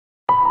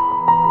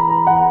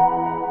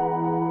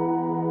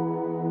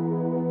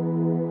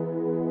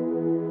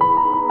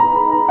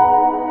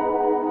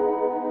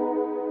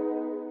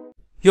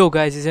Yo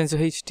guys, it's Enzo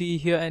HD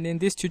here, and in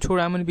this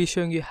tutorial I'm going to be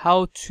showing you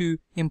how to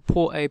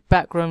import a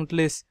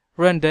backgroundless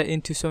render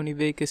into Sony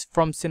Vegas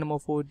from Cinema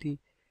 4D.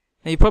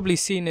 Now you've probably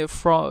seen it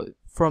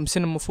from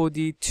Cinema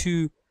 4D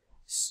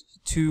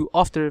to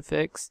After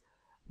Effects,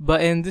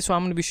 but in this one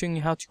I'm going to be showing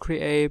you how to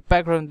create a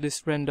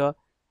backgroundless render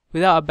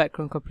without a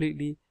background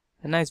completely,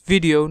 a nice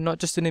video, not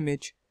just an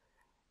image,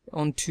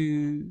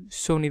 onto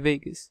Sony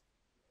Vegas.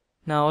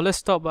 Now let's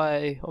start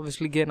by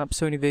obviously getting up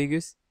Sony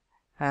Vegas.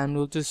 And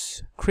we'll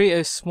just create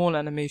a small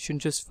animation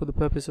just for the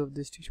purpose of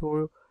this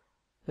tutorial.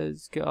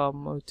 Let's get our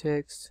mode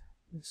text.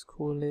 Let's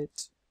call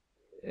it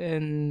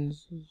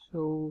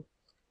Enzo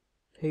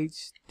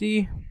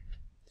HD.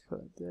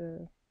 Right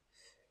there.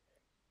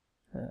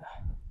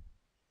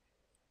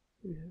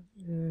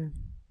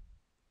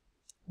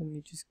 Let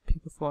me just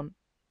pick a font.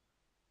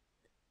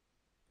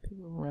 Pick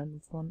a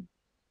random font.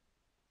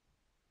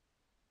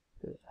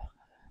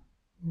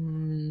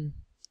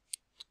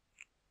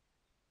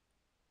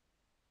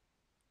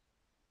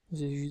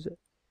 Just use it.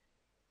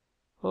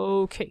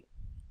 Okay.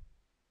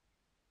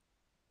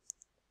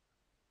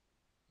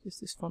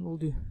 This font will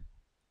do.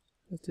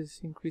 Let's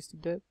just increase the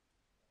depth.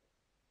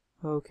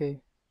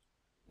 Okay.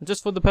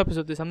 Just for the purpose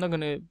of this, I'm not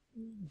gonna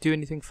do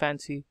anything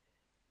fancy.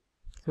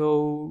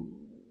 So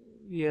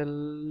yeah,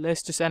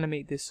 let's just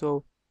animate this.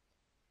 So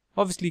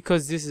obviously,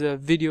 because this is a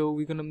video,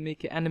 we're gonna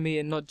make it animate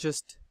and not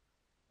just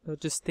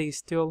stay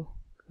still,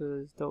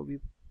 because that would be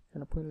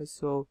kind of pointless.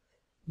 So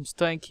I'm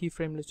starting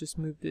keyframe. Let's just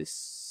move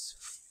this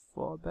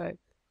far back.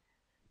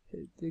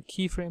 Hit the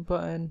keyframe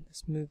button.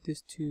 Let's move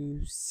this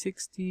to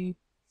 60.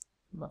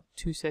 About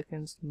 2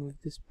 seconds. Move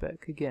this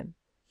back again,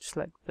 just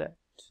like that.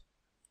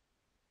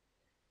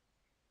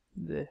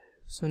 There.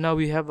 So now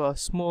we have a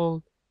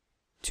small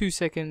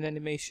 2-second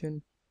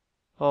animation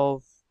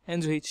of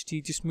Enzo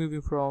HD just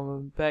moving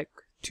from back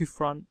to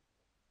front,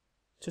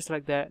 just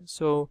like that.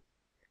 So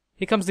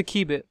here comes the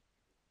key bit.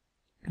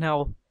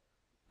 Now,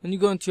 when you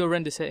go into your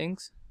render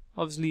settings,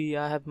 obviously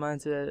I have mine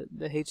to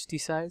the HD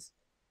size,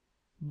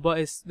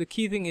 but the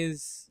key thing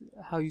is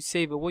how you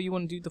save it. What you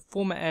want to do, the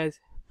format as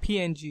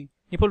PNG.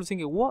 You're probably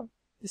thinking, what?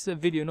 This is a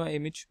video, not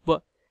image,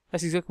 but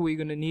that's exactly what you're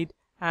going to need.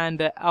 And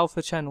the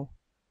alpha channel.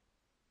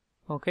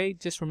 Okay,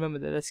 just remember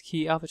that. That's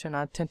key, alpha channel.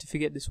 I tend to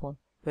forget this one.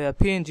 The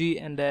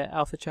PNG and the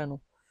alpha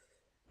channel.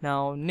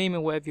 Now, name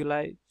it whatever you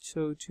like.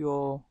 Show to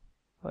your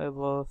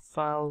whatever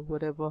file,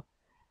 whatever.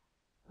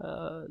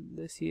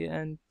 Let's see,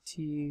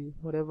 anti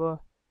whatever.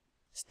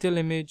 Still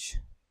image.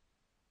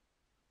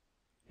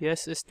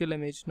 Yes, a still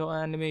image, not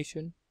an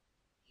animation.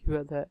 You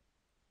got that.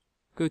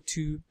 Go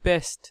to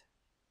best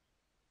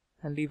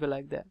and leave it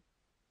like that.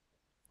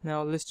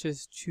 Now let's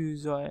just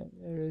choose our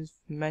errors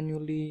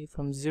manually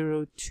from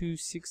 0 to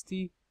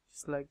 60,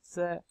 just like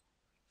that.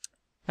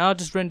 Now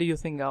just render your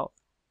thing out.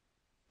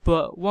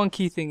 But one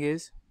key thing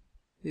is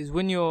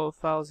when your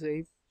file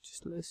save,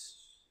 let's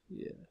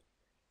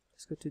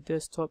go to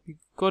desktop. You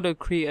gotta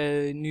create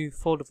a new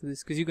folder for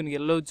this, because you're gonna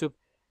get loads of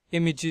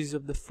images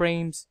of the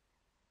frames,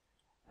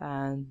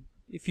 and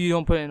if you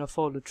don't put it in a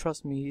folder,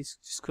 trust me, it's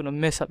just gonna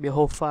mess up your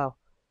whole file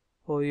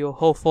or your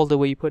whole folder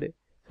where you put it.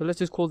 So let's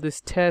just call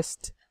this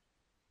test.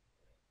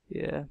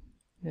 Yeah,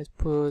 let's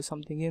put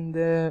something in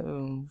there.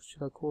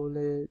 Should I call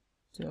it?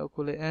 I'll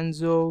call it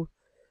Enzo.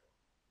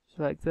 Just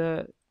like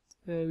that.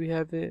 There we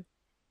have it.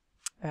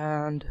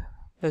 And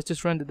let's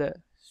just render that.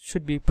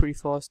 Should be pretty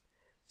fast.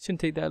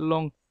 Shouldn't take that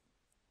long.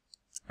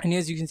 And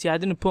as you can see, I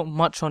didn't put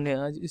much on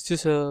it. It's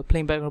just a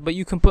plain background. But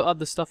you can put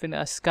other stuff in it,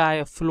 a sky,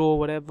 a floor,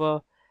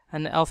 whatever.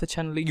 And the alpha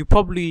channel. You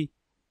probably,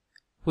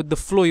 with the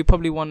floor, you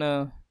probably want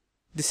to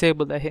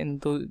disable that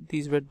hitting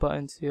these red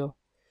buttons here.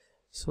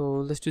 So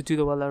let's just do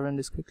that while I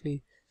render this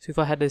quickly. So if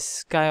I had a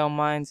sky on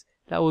mine,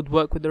 that would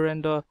work with the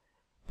render.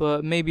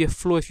 But maybe a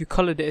floor, if you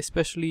colored it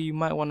especially, you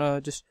might want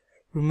to just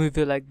remove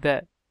it like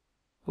that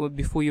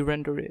before you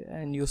render it,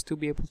 and you'll still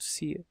be able to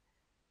see it,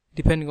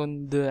 depending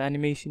on the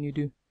animation you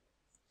do.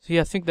 So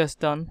yeah, I think that's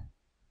done.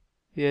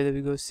 Yeah, there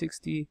we go,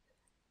 60.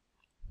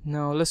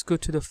 Now let's go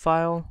to the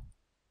file,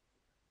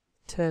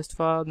 test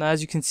file. Now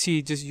as you can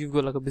see, you've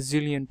got like a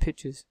bazillion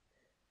pictures.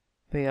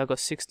 But yeah, I got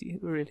 60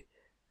 really.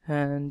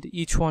 And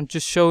each one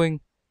just showing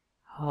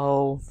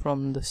how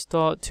from the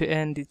start to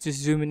end, it's just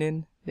zooming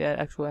in the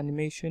actual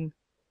animation.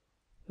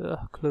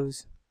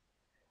 Close.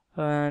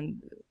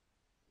 And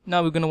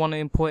now we're going to want to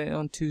import it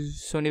onto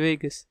Sony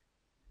Vegas.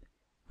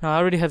 Now I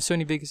already have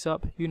Sony Vegas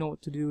up. You know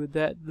what to do with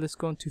that. Let's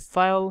go into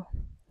File,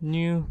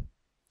 New,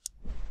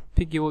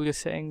 pick all your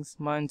settings.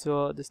 Mine's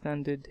are the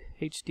standard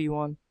HD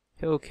one.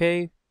 Hit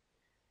OK.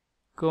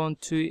 Go on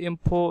to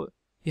Import.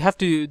 You have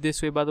to do it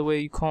this way, by the way.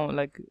 You can't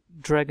like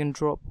drag and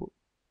drop,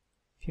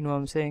 if you know what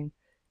I'm saying.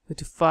 Go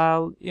to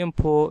File,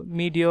 Import,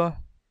 Media.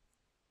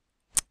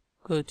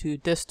 Go to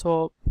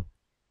Desktop.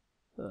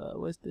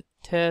 Where's the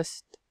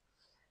test?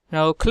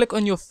 Now click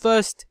on your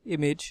first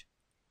image.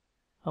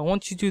 And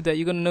once you do that,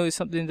 you're going to notice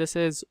something that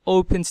says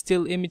Open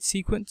Still Image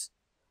Sequence.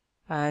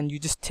 And you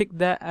just tick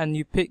that and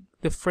you pick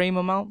the frame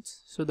amount.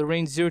 So the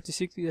range 0 to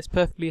 60, that's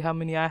perfectly how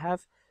many I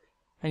have.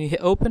 And you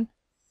hit Open.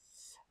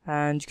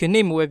 and you can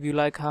name it whatever you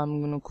like.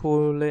 I'm gonna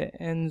call it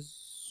Enzo.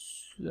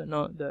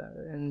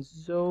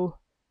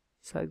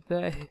 It's like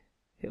that.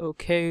 Hit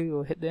OK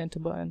or hit the enter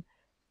button,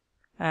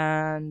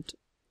 and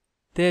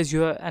there's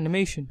your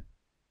animation.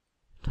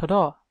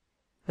 Ta-da!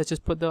 Let's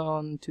just put that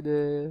onto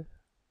the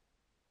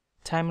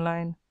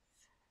timeline,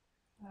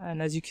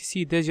 and as you can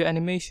see, there's your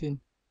animation.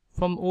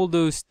 From all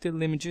those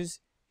still images,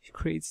 it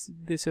creates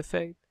this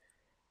effect.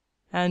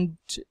 And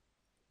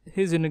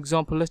here's an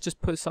example. Let's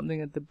just put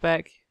something at the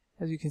back.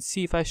 As you can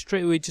see, if I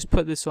straight away just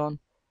put this on,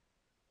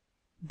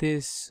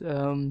 this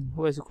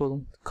what is it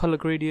called, color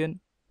gradient,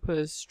 put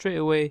it straight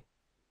away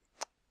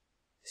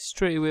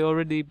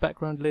already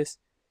backgroundless.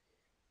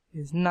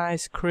 It's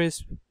nice,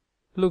 crisp,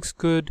 looks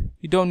good.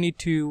 You don't need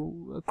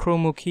to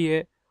chroma key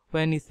it or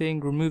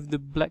anything, remove the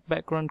black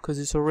background because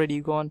it's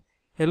already gone.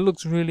 It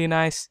looks really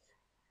nice.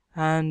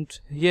 And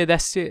yeah,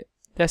 that's it.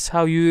 That's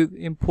how you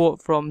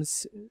import from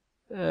Cinema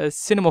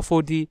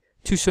 4D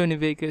to Sony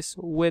Vegas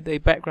with a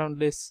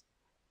backgroundless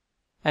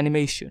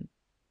animation.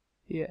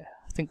 Yeah,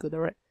 I think we're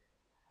right.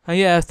 And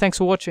yeah, thanks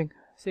for watching.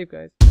 See you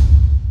guys.